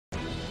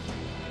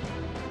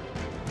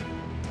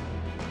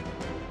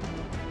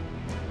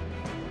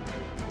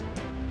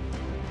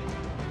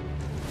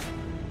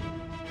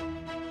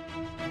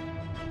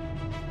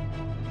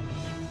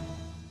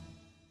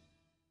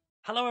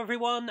Hello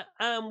everyone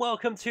and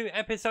welcome to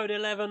episode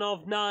 11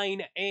 of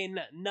 9 in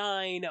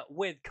 9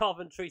 with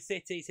Coventry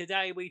City.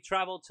 Today we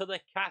travel to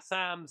the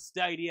Kassam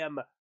Stadium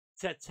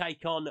to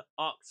take on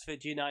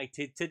Oxford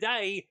United.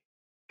 Today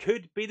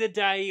could be the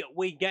day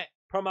we get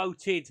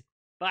promoted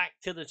back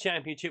to the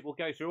Championship. We'll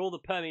go through all the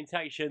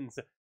permutations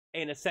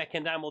in a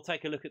second and we'll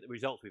take a look at the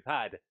results we've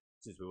had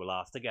since we were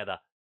last together.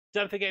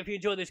 Don't forget, if you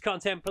enjoyed this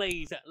content,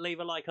 please leave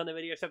a like on the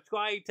video.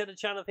 Subscribe to the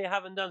channel if you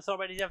haven't done so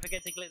already. Don't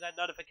forget to click that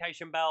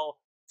notification bell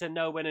to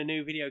know when a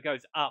new video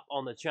goes up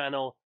on the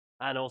channel.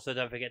 And also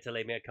don't forget to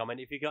leave me a comment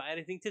if you've got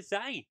anything to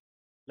say.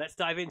 Let's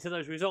dive into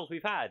those results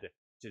we've had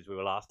since we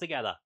were last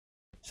together.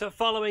 So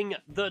following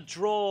the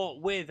draw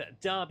with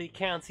Derby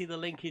County, the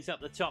link is up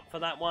the top for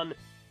that one.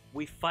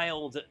 We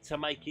failed to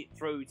make it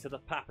through to the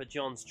Papa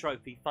John's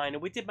Trophy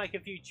final. We did make a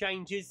few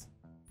changes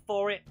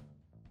for it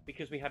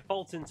because we had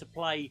Bolton to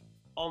play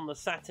on the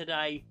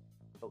Saturday.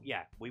 But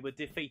yeah, we were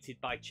defeated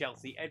by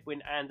Chelsea.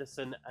 Edwin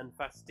Anderson and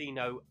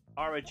Faustino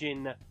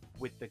Origin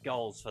with the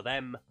goals for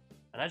them.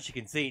 And as you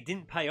can see, it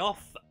didn't pay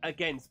off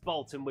against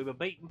Bolton. We were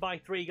beaten by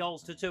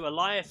 3-2.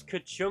 Elias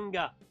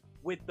Kachunga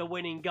with the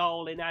winning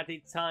goal in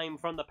added time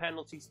from the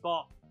penalty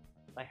spot.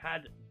 They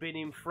had been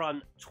in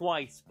front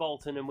twice,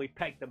 Bolton, and we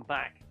pegged them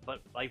back.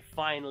 But they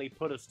finally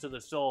put us to the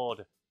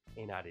sword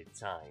in added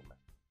time.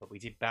 But we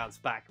did bounce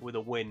back with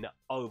a win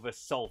over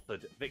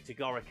Salford. Victor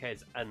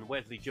Goroquez and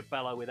Wesley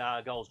Jabello with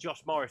our goals.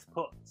 Josh Morris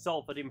put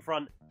Salford in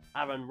front.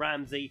 Aaron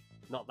Ramsey,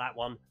 not that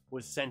one,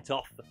 was sent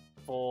off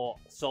for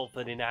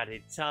Salford in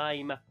added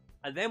time.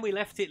 And then we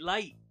left it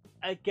late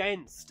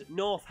against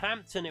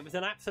Northampton. It was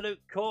an absolute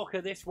corker,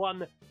 this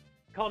one.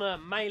 Connor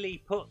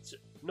Maley put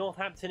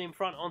Northampton in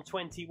front on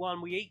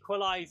 21. We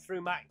equalised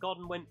through Matt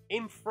Godden, went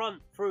in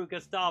front through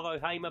Gustavo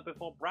Hamer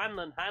before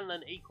Brandon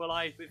Hanlon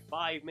equalised with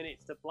 5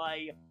 minutes to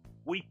play.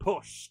 We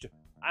pushed,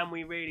 and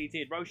we really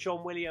did.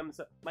 Roshan Williams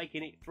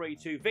making it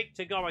 3-2.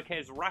 Victor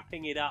Goroquez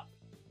wrapping it up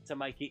to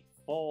make it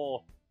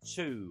 4-2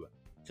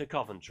 to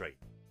Coventry.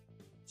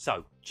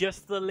 So,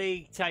 just the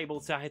league table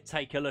to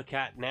take a look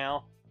at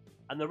now.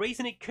 And the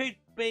reason it could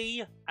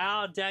be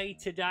our day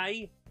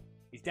today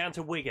is down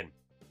to Wigan.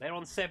 They're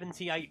on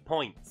 78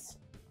 points.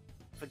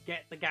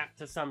 Forget the gap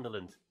to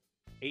Sunderland.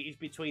 It is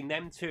between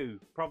them two,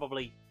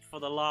 probably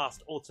for the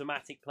last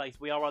automatic place.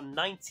 We are on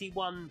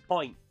 91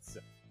 points.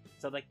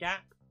 So the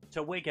gap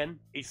to Wigan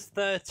is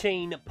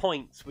 13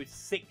 points with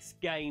 6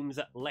 games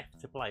left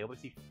to play.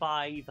 Obviously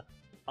 5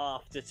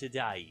 after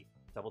today.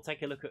 So we'll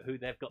take a look at who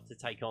they've got to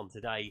take on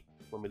today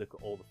when we look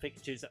at all the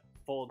fixtures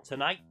for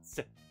tonight.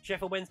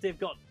 Sheffield Wednesday have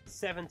got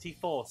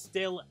 74.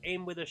 Still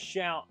in with a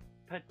shout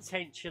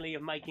potentially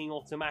of making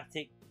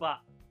automatic. But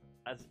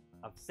as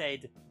I've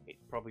said,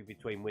 it's probably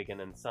between Wigan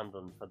and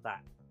Sunderland for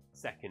that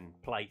second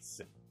place.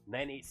 And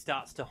then it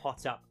starts to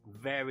hot up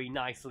very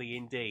nicely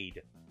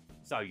indeed.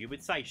 So you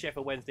would say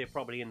Sheffield Wednesday are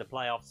probably in the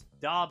playoffs.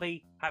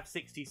 Derby have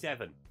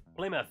 67.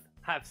 Plymouth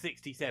have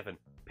 67.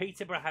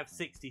 Peterborough have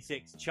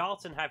 66.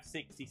 Charlton have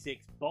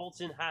 66.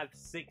 Bolton have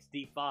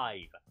 65.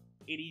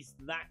 It is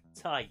that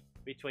tight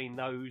between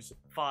those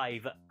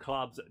 5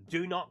 clubs.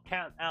 Do not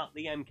count out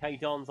the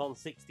MK Dons on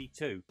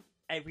 62.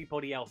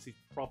 Everybody else is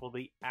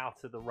probably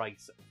out of the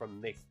race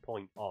from this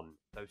point on.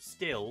 So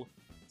still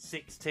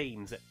 6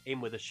 teams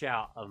in with a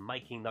shout of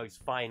making those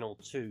final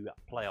 2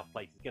 playoff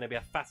places. It's going to be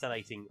a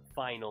fascinating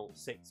final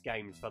 6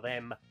 games for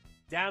them.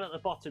 Down at the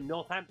bottom,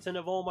 Northampton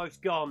have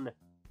almost gone.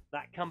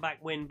 That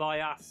comeback win by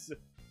us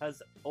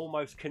has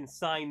almost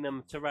consigned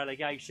them to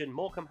relegation.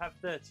 Morecambe have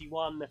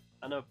 31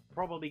 and are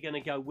probably going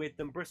to go with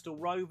them. Bristol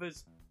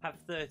Rovers have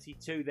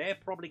 32. They're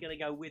probably going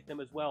to go with them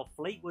as well.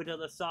 Fleetwood are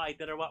the side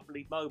that are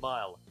upwardly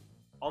mobile.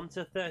 On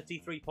to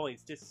 33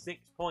 points, just 6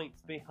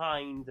 points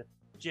behind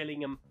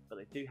Gillingham, but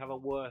they do have a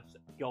worse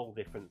goal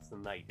difference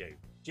than they do.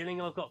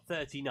 Gillingham have got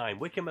 39,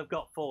 Wickham have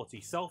got 40,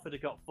 Salford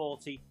have got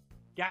 40,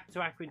 gap to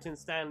Accrington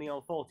Stanley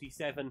on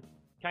 47,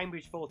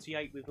 Cambridge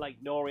 48 with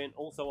Leyton Orient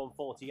also on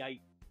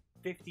 48,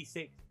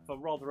 56 for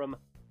Rotherham,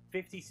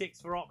 56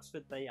 for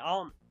Oxford. They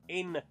aren't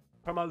in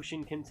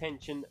promotion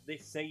contention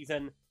this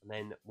season. And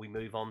then we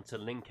move on to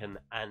Lincoln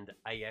and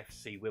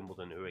AFC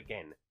Wimbledon, who are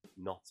again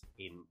not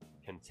in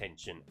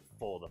contention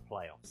for the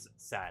playoffs,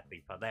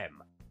 sadly for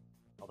them.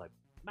 Although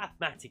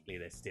mathematically,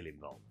 they're still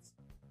involved.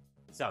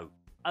 So,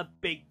 a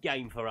big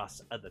game for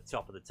us at the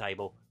top of the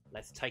table.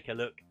 Let's take a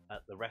look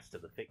at the rest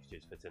of the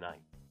fixtures for tonight.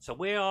 So,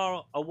 we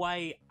are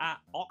away at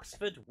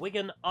Oxford.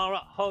 Wigan are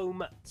at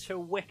home to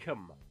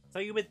Wickham. So,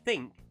 you would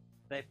think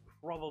they're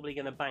probably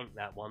going to bank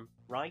that one,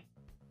 right?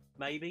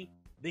 Maybe.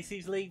 This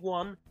is League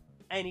One.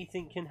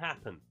 Anything can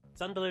happen.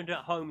 Sunderland at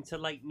home to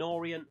Leyton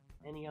Orient.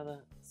 Any other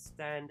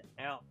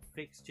standout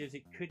fixtures?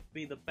 It could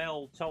be the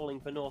bell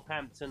tolling for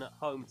Northampton at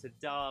home to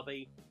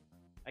Derby.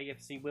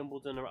 AFC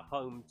Wimbledon are at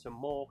home to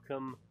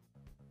Morecambe.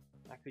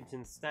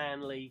 Accrington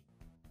Stanley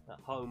at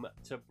home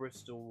to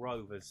Bristol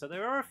Rovers. So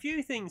there are a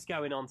few things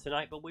going on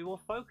tonight, but we will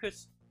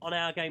focus on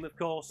our game, of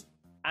course,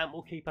 and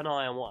we'll keep an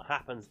eye on what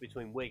happens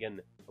between Wigan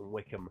and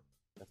Wickham.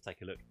 Let's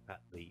take a look at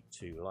the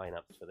 2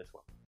 lineups for this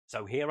one.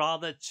 So here are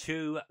the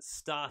two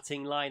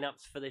starting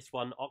lineups for this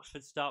one.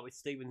 Oxford start with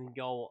Stevens in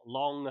goal.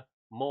 Long,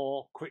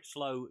 Moore,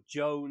 Critchlow,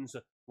 Jones,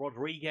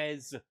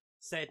 Rodriguez,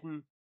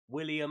 Seddon,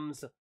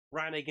 Williams,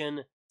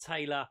 Brannigan,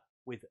 Taylor,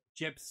 with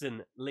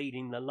Jebson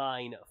leading the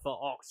line for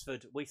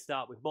Oxford. We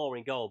start with Moore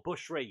in goal.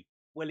 Bushry,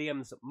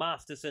 Williams,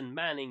 Masterson,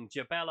 Manning,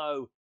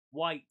 Jabello,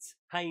 White,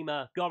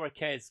 Hamer,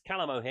 Gorakez,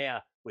 Callum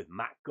O'Hare, with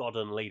Matt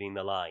Godden leading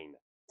the line.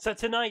 So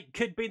tonight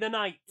could be the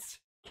night.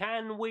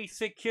 Can we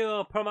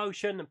secure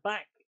promotion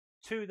back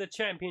to the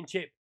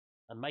Championship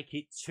and make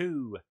it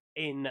 2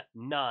 in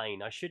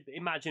 9? I should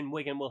imagine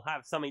Wigan will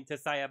have something to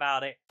say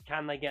about it.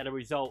 Can they get a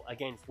result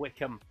against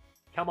Wycombe?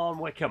 Come on,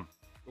 Wycombe.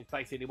 Is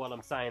basically what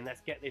I'm saying.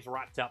 Let's get this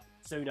wrapped up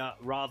sooner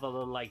rather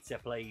than later,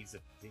 please.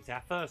 It's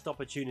our first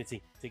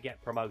opportunity to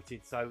get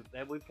promoted, so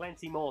there will be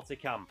plenty more to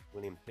come.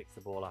 Williams picks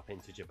the ball up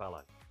into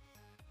Jabello.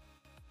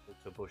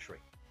 Looks for Bushry.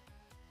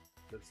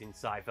 Looks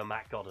inside for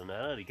Matt Godden.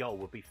 An early goal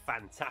would be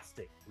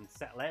fantastic and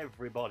settle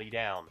everybody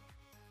down.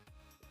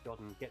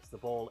 Godden gets the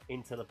ball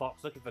into the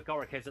box, looking for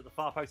Gorakez at the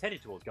far post,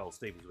 headed towards goal.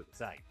 Stevens with the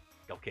save.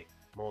 Goal kick.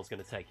 Moore's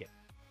going to take it.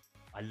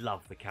 I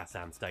love the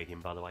Kassam Stadium,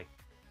 by the way.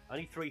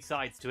 Only 3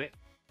 sides to it.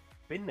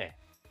 Been there.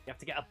 You have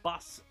to get a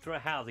bus through a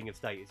housing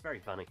estate. It's very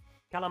funny.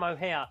 Callum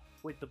O'Hare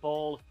with the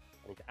ball,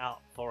 and it's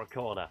out for a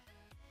corner.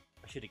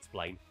 I should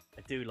explain.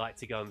 I do like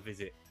to go and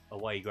visit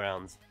away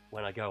grounds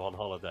when I go on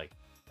holiday.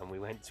 And we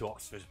went to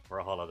Oxford for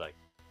a holiday.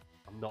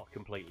 I'm not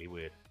completely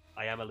weird.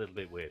 I am a little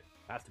bit weird.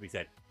 Has to be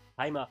said.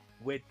 Hamer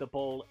with the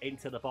ball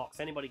into the box.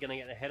 Anybody going to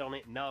get their head on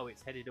it? No,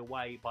 it's headed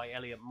away by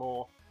Elliot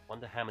Moore.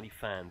 Wonder how many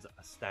fans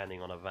are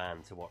standing on a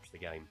van to watch the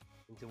game.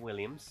 Into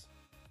Williams.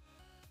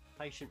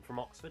 Patient from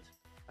Oxford.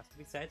 Has to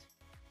be said.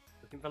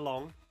 Looking for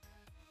Long.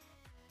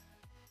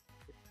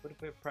 Put a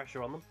bit of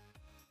pressure on them.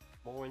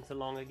 Moore into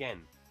Long again.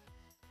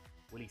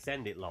 Will he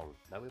send it long?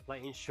 No, we're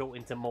playing short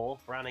into Moore.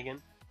 Brannigan.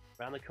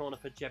 Round the corner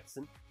for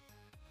Jebson.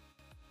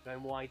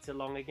 Going wide to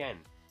Long again.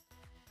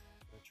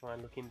 They'll try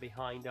and look in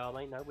behind, are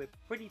they? No, we're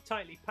pretty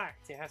tightly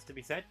packed, it has to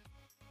be said.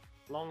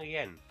 Long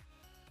again.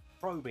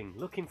 Probing.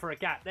 Looking for a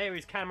gap. There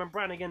is Cameron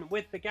Brannigan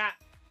with the gap.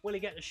 Will he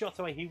get the shot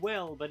away? He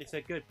will, but it's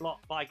a good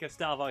block by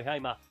Gustavo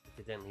Hamer.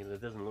 Incidentally, there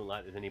doesn't look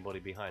like there's anybody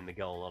behind the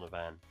goal on a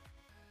van.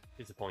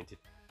 Disappointed.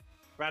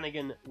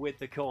 Brannigan with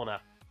the corner.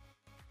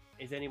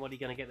 Is anybody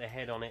going to get their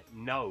head on it?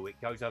 No, it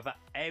goes over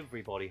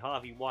everybody.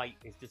 Harvey White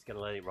is just going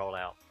to let it roll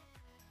out.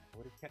 I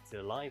would have kept it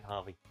alive,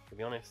 Harvey, to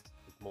be honest,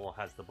 if Moore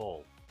has the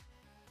ball.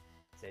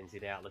 Sends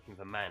it out looking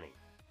for Manning.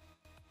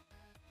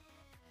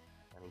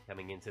 Manning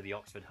coming into the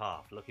Oxford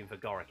half, looking for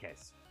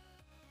Gorakez.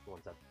 Go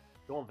on, son.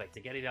 Go on, Victor,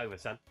 get it over,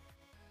 son.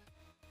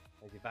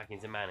 Plays it back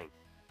into Manning.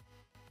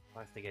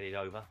 Tries to get it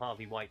over.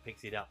 Harvey White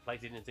picks it up, plays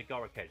it into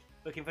Gorakez.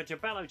 Looking for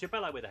Jabello.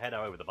 Jabello with a header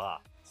over the bar.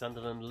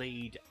 Sunderland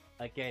lead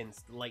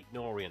against Lake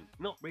Norient.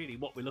 Not really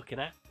what we're looking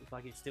at. Looks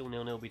like it's still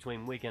 0-0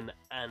 between Wigan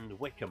and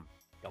Wycombe.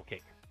 Goal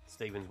kick.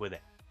 Stevens with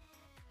it.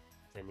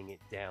 Sending it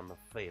down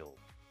the field.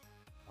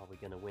 Are we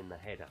going to win the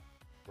header?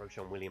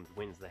 Roshan Williams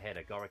wins the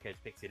header. Gorakez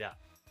picks it up.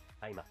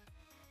 Hamer.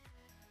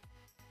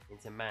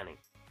 Into Manning.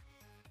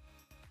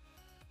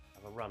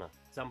 Have a runner.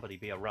 Somebody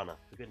be a runner,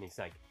 for goodness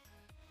sake.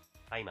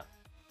 Hamer.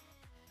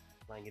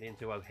 Playing it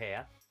into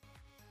O'Hare.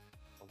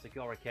 Onto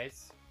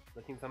Gorakez.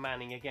 Looking for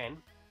Manning again.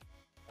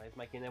 Players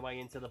making their way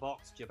into the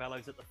box.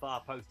 Jabello's at the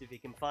far post if he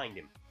can find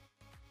him.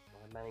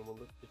 Manning will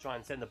look to try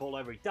and send the ball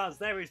over. He does.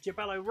 There is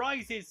Jabello.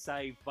 Rises.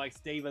 Saved by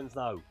Stevens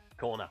though.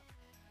 Corner.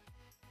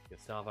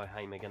 Gustavo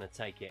Hamer going to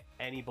take it.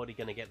 Anybody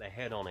going to get their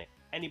head on it?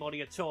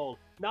 Anybody at all?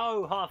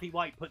 No. Harvey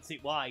White puts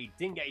it wide.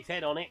 Didn't get his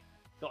head on it.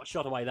 Got a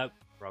shot away though.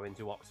 Throw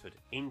into Oxford.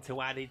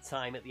 Into added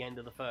time at the end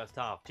of the first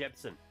half.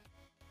 Jebson.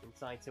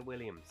 Inside to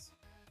Williams.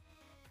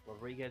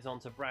 Rodriguez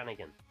onto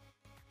Brannigan.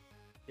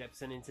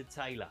 Jebson into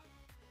Taylor.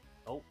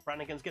 Oh,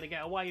 Brannigan's going to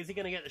get away. Is he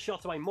going to get the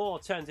shot away? Moore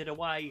turns it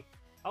away.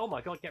 Oh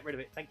my God, get rid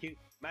of it. Thank you.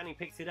 Manning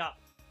picks it up.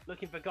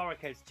 Looking for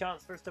Gorakez.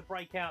 Chance for us to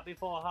break out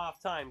before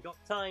half-time. Got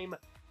time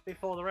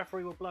before the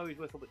referee will blow his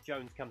whistle, but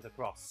Jones comes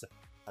across.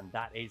 And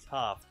that is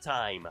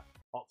half-time.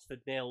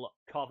 Oxford 0,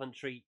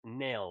 Coventry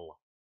 0.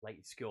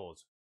 Latest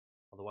scores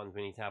are the ones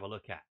we need to have a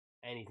look at.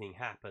 Anything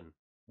happen?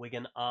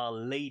 Wigan are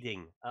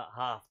leading at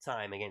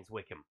half-time against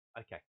Wycombe.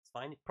 Okay, it's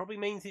fine. It probably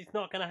means it's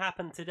not going to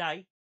happen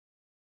today.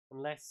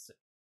 Unless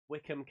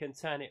Wycombe can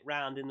turn it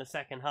round in the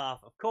second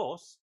half. Of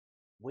course,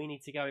 we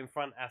need to go in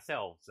front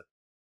ourselves.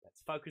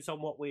 Let's focus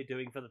on what we're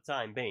doing for the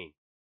time being.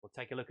 We'll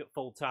take a look at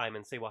full time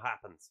and see what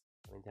happens.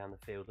 Going down the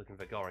field looking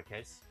for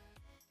Gorakez.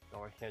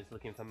 Gorakez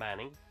looking for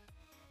Manning.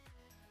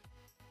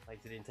 Plays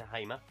it into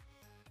Hamer.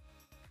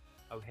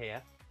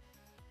 O'Hare.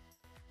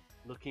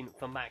 Looking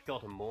for Matt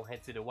Godden. Moore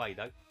heads it away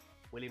though.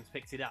 Williams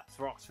picks it up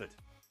for Oxford.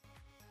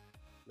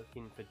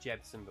 Looking for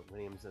Jebson, but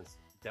Williams has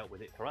dealt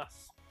with it for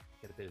us.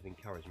 Get a bit of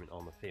encouragement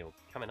on the field.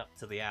 Coming up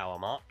to the hour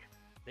mark.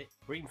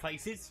 Green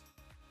faces.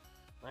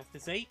 Nice to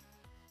see.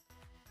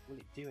 Will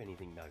it do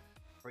anything though?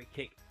 Free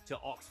kick to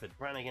Oxford.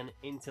 Brannigan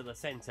into the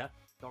centre.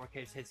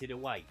 Gorakez heads it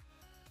away.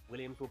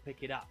 Williams will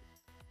pick it up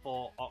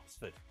for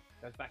Oxford.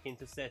 Goes back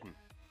into Seddon.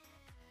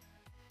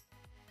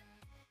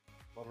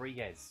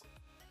 Rodriguez.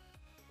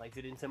 Plays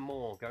it into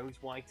Moore. Goes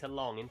wide to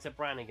Long. Into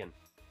Brannigan.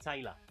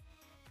 Taylor.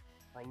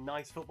 Playing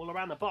nice football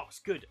around the box.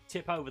 Good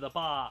tip over the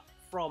bar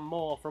from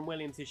Moore from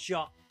Williams'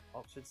 shot.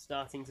 Oxford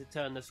starting to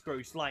turn the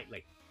screw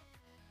slightly.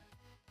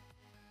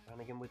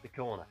 Brannigan with the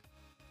corner.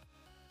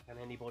 Can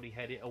anybody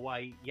head it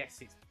away? Yes,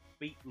 it's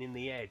beaten in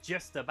the air.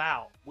 Just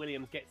about.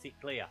 Williams gets it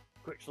clear.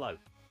 Critchlow.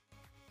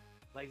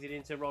 Plays it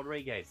into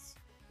Rodriguez.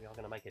 We are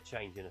going to make a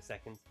change in a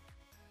second.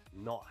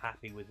 Not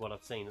happy with what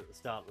I've seen at the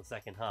start of the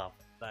second half.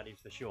 That is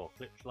for sure.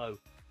 Critchlow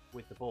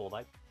with the ball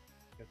though.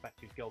 Goes back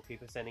to his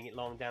goalkeeper, sending it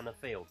long down the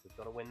field. We've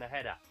got to win the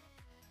header.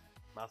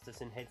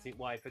 Masterson heads it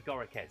wide for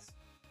Gorikes.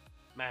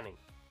 Manning.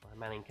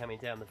 Manning coming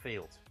down the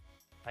field.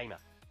 Hamer.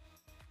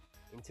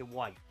 Into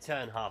White.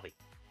 Turn Harvey.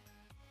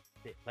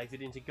 Plays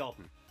it into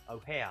Godden.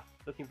 O'Hare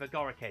looking for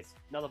Gorikes.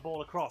 Another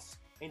ball across.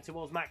 In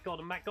towards Matt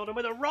Godden. Matt Godden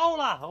with a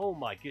roller. Oh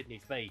my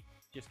goodness me.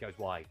 Just goes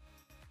wide.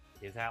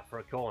 It is out for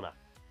a corner.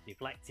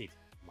 Deflected.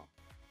 Come on.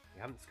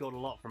 We haven't scored a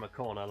lot from a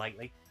corner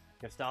lately.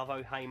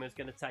 Gustavo Hamer's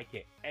going to take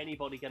it.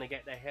 Anybody going to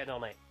get their head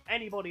on it?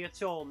 Anybody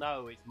at all?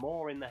 No, it's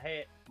more in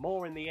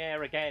the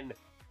air again.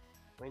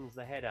 Wins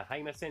the header.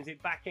 Hamer sends it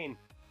back in.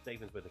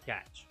 Stevens with the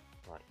catch.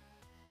 Right.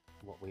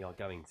 What we are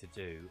going to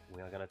do,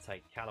 we are going to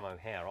take Callum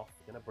O'Hare off.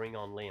 We're going to bring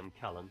on Liam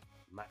Cullen.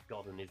 Matt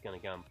Godden is going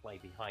to go and play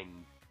behind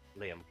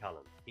Liam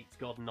Cullen. Keeps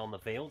Godden on the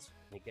field.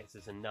 And it gets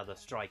us another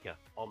striker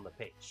on the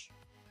pitch.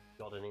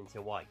 Godden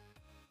into White.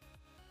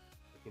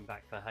 Looking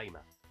back for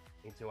Hamer.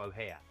 Into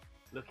O'Hare.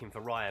 Looking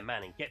for Ryan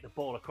Manning. Get the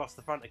ball across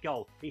the front of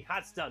goal. He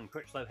has done.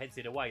 Critchlow heads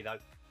it away though.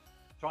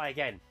 Try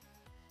again.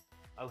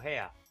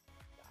 O'Hare.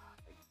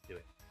 They do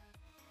it.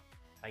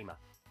 Hamer.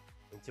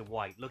 Into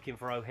White. Looking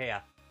for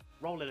O'Hare.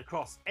 Roll it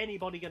across.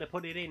 Anybody going to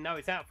put it in? No,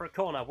 it's out for a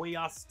corner. We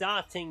are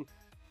starting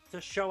to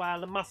show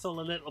our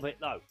muscle a little bit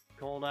though.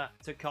 Corner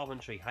to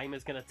Coventry.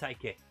 Hamer's going to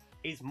take it.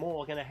 Is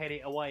Moore going to head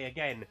it away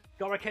again?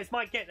 Gorikes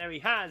might get there. He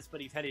has, but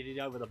he's headed it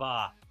over the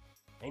bar.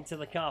 Into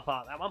the car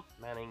park, that one.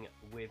 Manning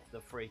with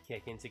the free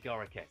kick into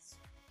Gorikes.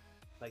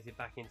 Plays it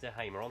back into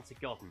Hamer, onto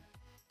Godden.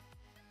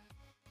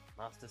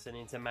 Masterson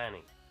into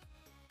Manning.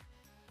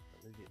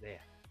 Lose it there.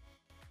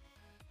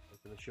 Go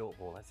for the short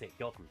ball, that's it,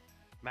 Godden.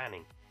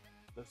 Manning.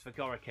 Looks for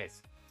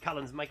Gorikes.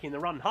 Cullen's making the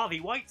run. Harvey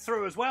White's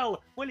through as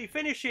well. Will he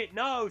finish it?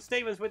 No,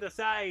 Stevens with a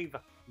save.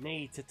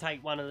 Need to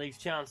take one of these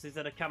chances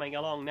that are coming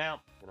along now.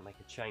 Going to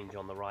make a change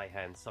on the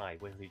right-hand side.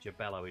 Wesley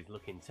Jabello is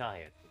looking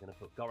tired. We're going to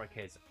put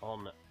Gorikes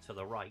on to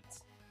the right.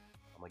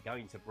 And we're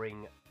going to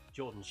bring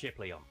Jordan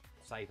Shipley on.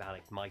 Save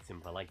Alex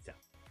Meighton for later.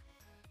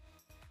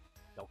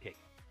 Goal kick.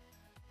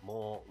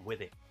 Moore with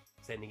it.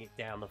 Sending it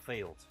down the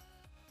field.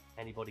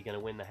 Anybody going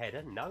to win the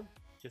header? No.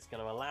 Just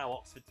going to allow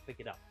Oxford to pick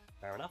it up.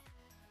 Fair enough.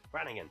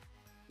 Brannigan.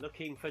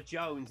 Looking for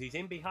Jones. He's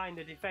in behind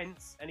the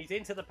defence. And he's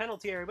into the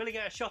penalty area. Will he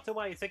get a shot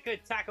away? It's a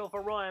good tackle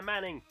for Ryan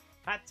Manning.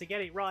 Had to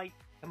get it right.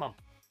 Come on.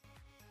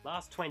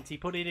 Last 20.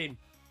 Put it in.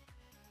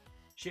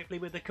 Shipley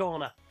with the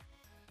corner.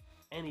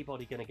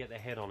 Anybody going to get their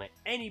head on it?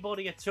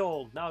 Anybody at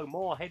all? No,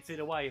 Moore heads it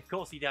away. Of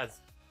course he does.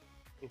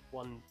 He's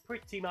won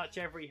pretty much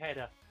every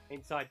header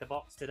inside the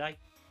box today.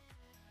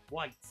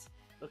 White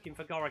looking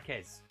for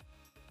Gorikes.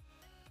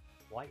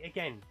 White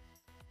again.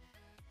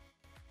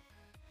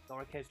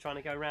 Gorikes trying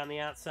to go around the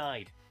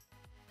outside.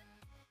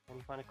 Can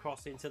he find a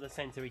cross into the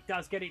centre? He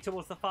does get it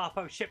towards the far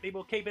post. Shipley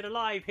will keep it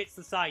alive. Hits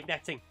the side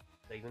netting.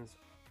 Stevens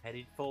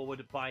headed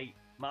forward by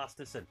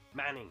Masterson.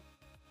 Manning.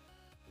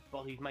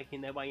 Bodies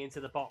making their way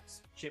into the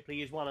box.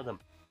 Shipley is one of them.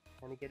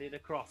 Can he get it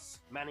across?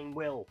 Manning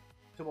will.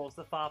 Towards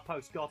the far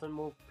post. Godden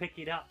will pick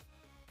it up.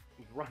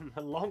 He's run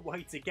a long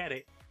way to get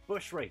it.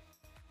 Bushry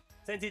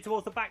sends it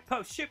towards the back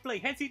post. Shipley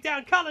heads it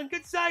down. Cullen,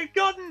 good save.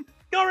 Godden.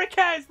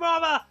 Gorikes,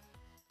 brother.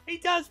 He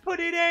does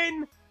put it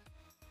in.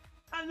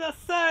 And the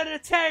third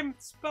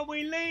attempt. But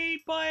we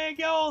lead by a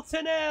goal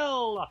to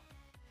nil.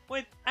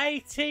 With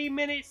 18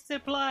 minutes to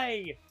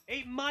play.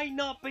 It might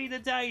not be the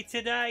day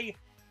today.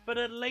 But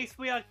at least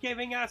we are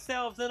giving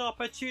ourselves an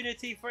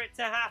opportunity for it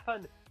to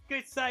happen.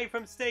 Good save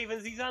from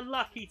Stevens. He's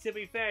unlucky, to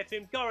be fair to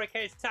him.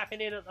 Gorikes tapping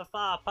in at the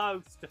far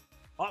post.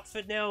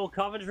 Oxford 0,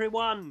 Coventry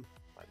 1.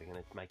 Right, we're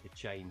going to make a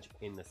change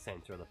in the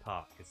centre of the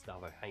park.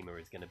 Gustavo Hamer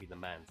is going to be the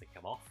man to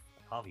come off.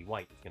 Harvey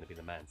White is going to be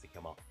the man to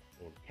come off.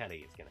 And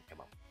Kelly is going to come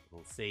off.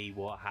 We'll see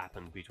what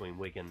happens between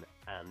Wigan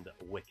and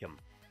Wickham.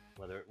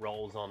 Whether it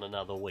rolls on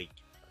another week.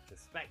 I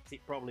suspect it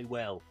probably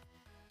will.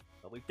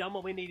 But we've done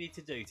what we needed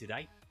to do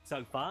today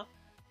so far.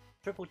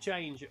 Triple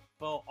change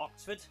for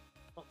Oxford.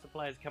 Lots of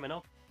players coming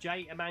off.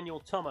 J. Emmanuel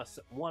Thomas,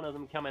 one of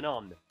them coming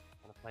on. And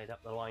I played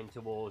up the line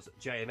towards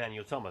J.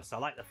 Emmanuel Thomas. I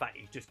like the fact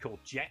he's just called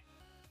Jet.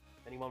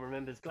 Anyone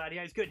remembers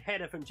Gladiators? Good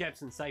header from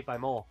Jepson, saved by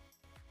Moore.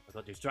 I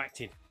got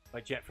distracted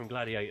by Jet from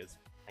Gladiators.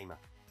 Hamer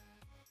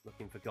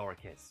looking for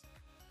Gorikes.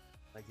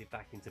 Plays it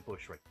back into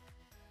Bushry.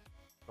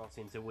 Cross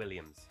into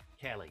Williams.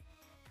 Kelly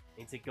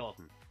into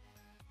Godden.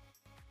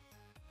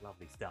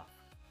 Lovely stuff.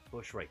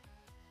 Bushry.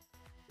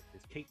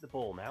 Just keep the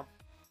ball now.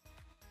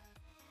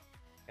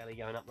 Kelly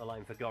going up the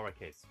line for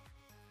Gorikes.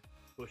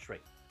 Bushry.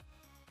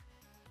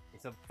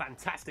 It's a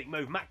fantastic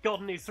move. Matt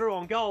Godden is through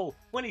on goal.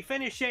 Will he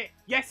finish it?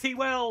 Yes, he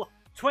will.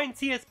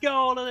 20th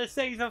goal of the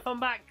season for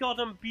MacLeod,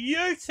 and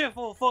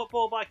beautiful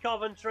football by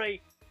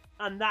Coventry.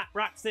 And that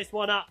wraps this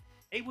one up.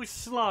 It was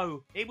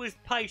slow, it was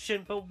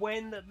patient, but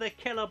when the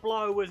killer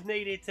blow was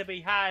needed to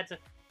be had,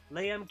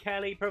 Liam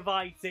Kelly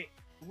provides it,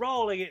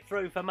 rolling it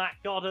through for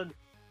MacLeod.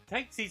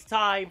 Takes his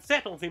time,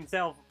 settles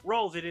himself,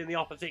 rolls it in the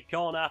opposite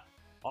corner.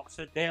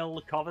 Oxford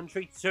 0,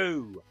 Coventry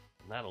 2.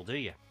 And that'll do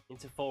you.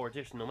 Into 4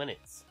 additional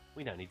minutes.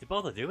 We don't need to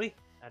bother, do we?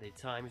 Added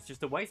time is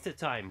just a waste of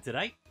time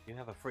today. You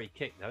have a free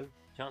kick, though.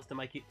 Chance to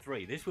make it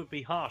 3. This would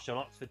be harsh on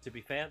Oxford, to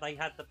be fair. They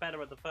had the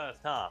better of the first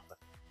half.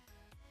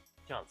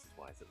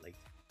 Chances-wise, at least.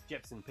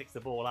 Jepson picks the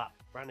ball up.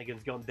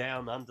 Brannigan's gone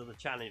down under the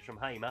challenge from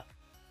Hamer.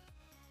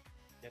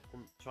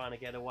 Jepson trying to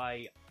get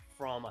away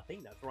from, I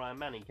think that's Ryan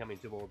Manning coming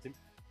towards him.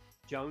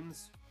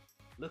 Jones.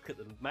 Look at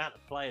the amount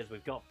of players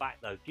we've got back,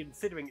 though,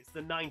 considering it's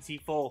the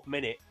 94th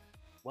minute.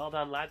 Well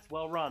done, lads.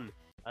 Well run.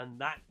 And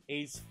that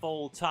is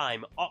full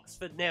time.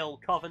 Oxford 0,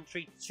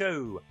 Coventry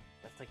 2.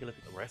 Let's take a look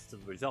at the rest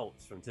of the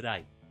results from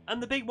today.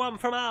 And the big one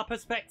from our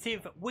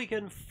perspective,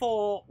 Wigan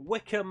 4,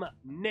 Wycombe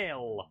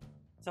 0.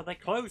 So they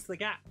closed the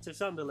gap to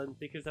Sunderland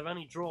because they've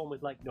only drawn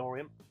with Lake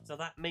Norriam. So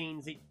that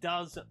means it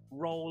does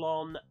roll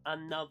on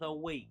another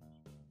week.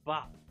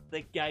 But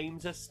the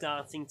games are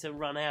starting to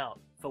run out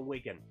for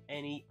Wigan.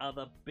 Any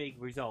other big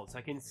results?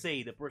 I can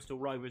see that Bristol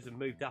Rovers have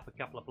moved up a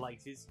couple of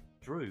places.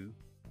 Drew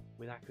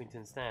with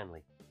Accrington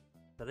Stanley.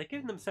 So they're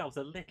giving themselves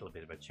a little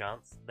bit of a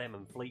chance, them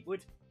and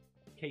Fleetwood,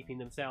 keeping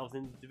themselves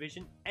in the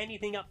division.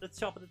 Anything up the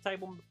top of the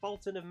table,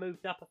 Bolton have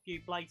moved up a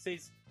few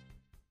places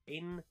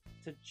in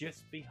to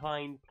just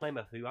behind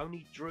Plymouth, who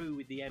only drew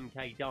with the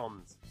MK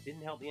Dons.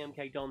 Didn't help the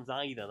MK Dons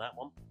either, that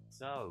one.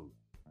 So,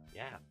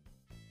 yeah,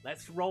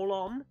 let's roll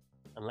on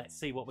and let's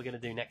see what we're going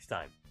to do next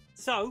time.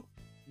 So,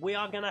 we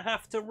are going to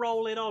have to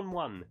roll it on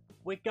one.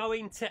 We're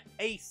going to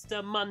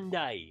Easter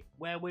Monday,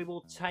 where we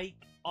will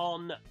take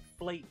on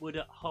Fleetwood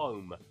at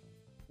home.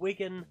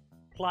 Wigan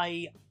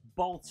play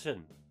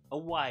Bolton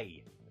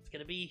away. It's going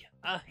to be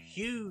a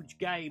huge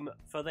game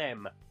for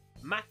them.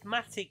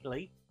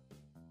 Mathematically,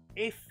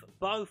 if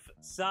both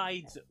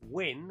sides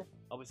win,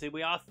 obviously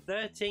we are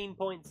 13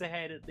 points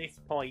ahead at this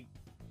point.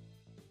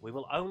 We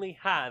will only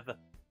have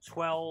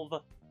 12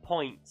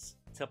 points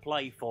to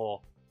play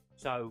for.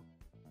 So,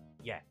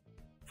 yeah,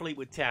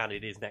 Fleetwood Town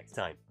it is next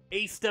time.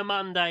 Easter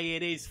Monday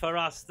it is for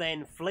us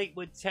then.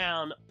 Fleetwood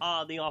Town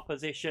are the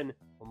opposition.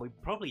 And we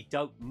probably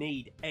don't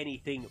need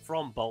anything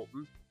from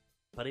Bolton.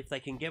 But if they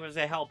can give us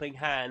a helping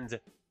hand,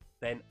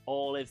 then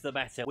all is the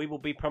better. We will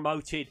be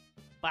promoted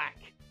back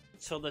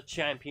to the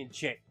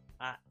Championship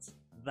at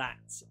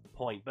that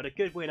point. But a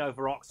good win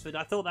over Oxford.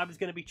 I thought that was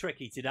going to be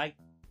tricky today.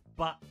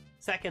 But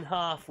second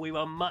half, we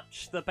were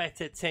much the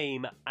better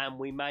team. And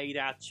we made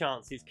our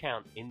chances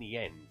count in the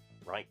end,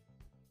 right?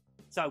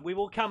 So we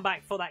will come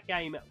back for that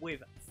game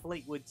with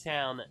Fleetwood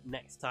Town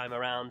next time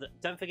around.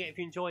 Don't forget, if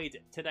you enjoyed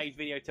today's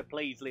video, to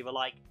please leave a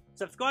like.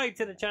 Subscribe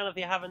to the channel if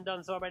you haven't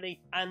done so already.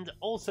 And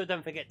also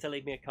don't forget to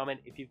leave me a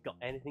comment if you've got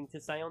anything to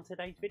say on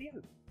today's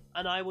video.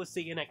 And I will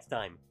see you next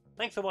time.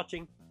 Thanks for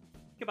watching.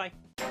 Goodbye.